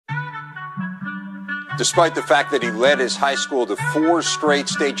Despite the fact that he led his high school to 4 straight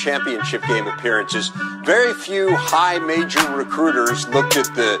state championship game appearances, very few high major recruiters looked at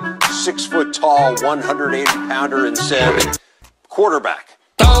the 6-foot-tall, 180-pounder and said, quarterback.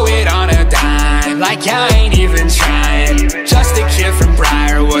 Throw it on a dime, like I ain't even trying. Just a kid from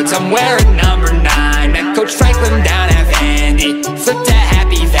Briarwoods, I'm wearing number 9. Met Coach Franklin down at Vandy, flipped to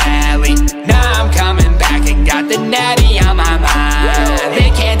Happy Valley. Now I'm coming back and got the natty on my mind.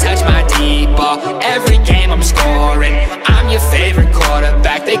 They can't touch my deep ball, every game I'm scoring. I'm your favorite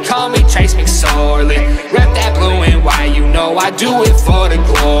quarterback, they call me Trace McSorley. Rep that blue and white, you know I do it for the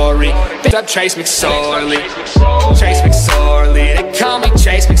glory. Picked up Trace McSorley, Trace McSorley. They call me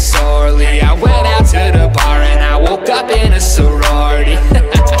Trace McSorley. I went out to the bar and I woke up in a sorority.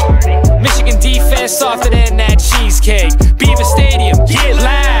 Michigan defense softer than that cheesecake. Beaver Stadium, get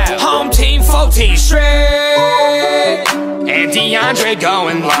loud. Home team 14 straight. And DeAndre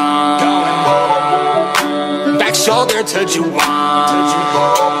going long. Back shoulder to Juwan.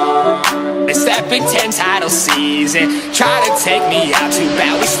 It's that Big Ten title season. Try to take me out, too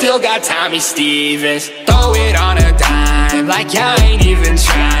bad we still got Tommy Stevens. Throw it on a dime, like I ain't even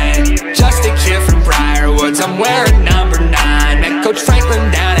trying. Just a kid from Briarwoods, I'm wearing number 9. Met Coach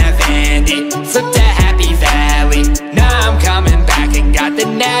Franklin down at Vandy, flipped to Happy Valley. Now I'm coming back and got the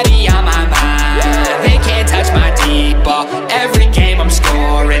natty on my mind. They can't touch my deep ball, every game I'm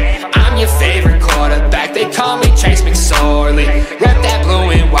scoring. I'm your favorite quarterback, they call me Trace McSorley. Rep that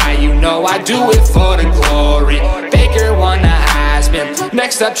blue and white, you know I do it for the glory. Baker won the Heisman,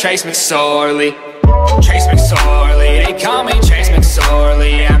 next up Trace McSorley. Trace McSorley, they call me Trace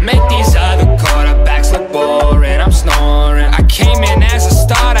McSorley. I make these other quarterbacks look boring, I'm snoring. I came in as a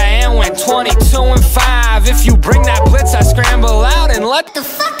starter and went 22-5. If you bring that blitz, I scramble out and let the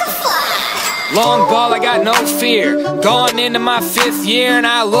fucker fly. Long ball, I got no fear. Going into my 5th year, and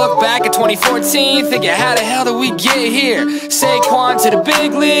I look back at 2014, thinking, how the hell did we get here? Saquon to the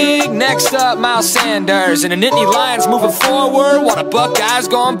big league, next up Miles Sanders, and the Nittany Lions moving forward, while the Buckeyes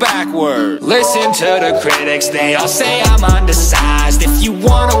going backward. Listen to the critics, they all say I'm undersized. If you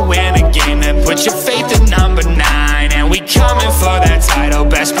wanna win a game, then put your faith in number 9. And we coming for that title,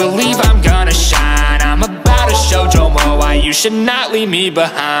 best believe I'm gonna shine. I'm about to show Joe Mo why you should not leave me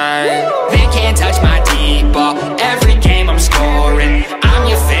behind. They can't touch my deep ball, every game I'm scoring. I'm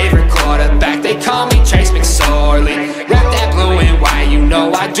your favorite quarterback, they call me Trace McSorley. Rep that blue and white, you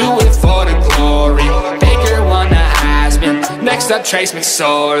know I do it for the glory. Baker won the Heisman, next up Trace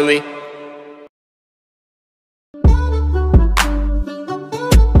McSorley.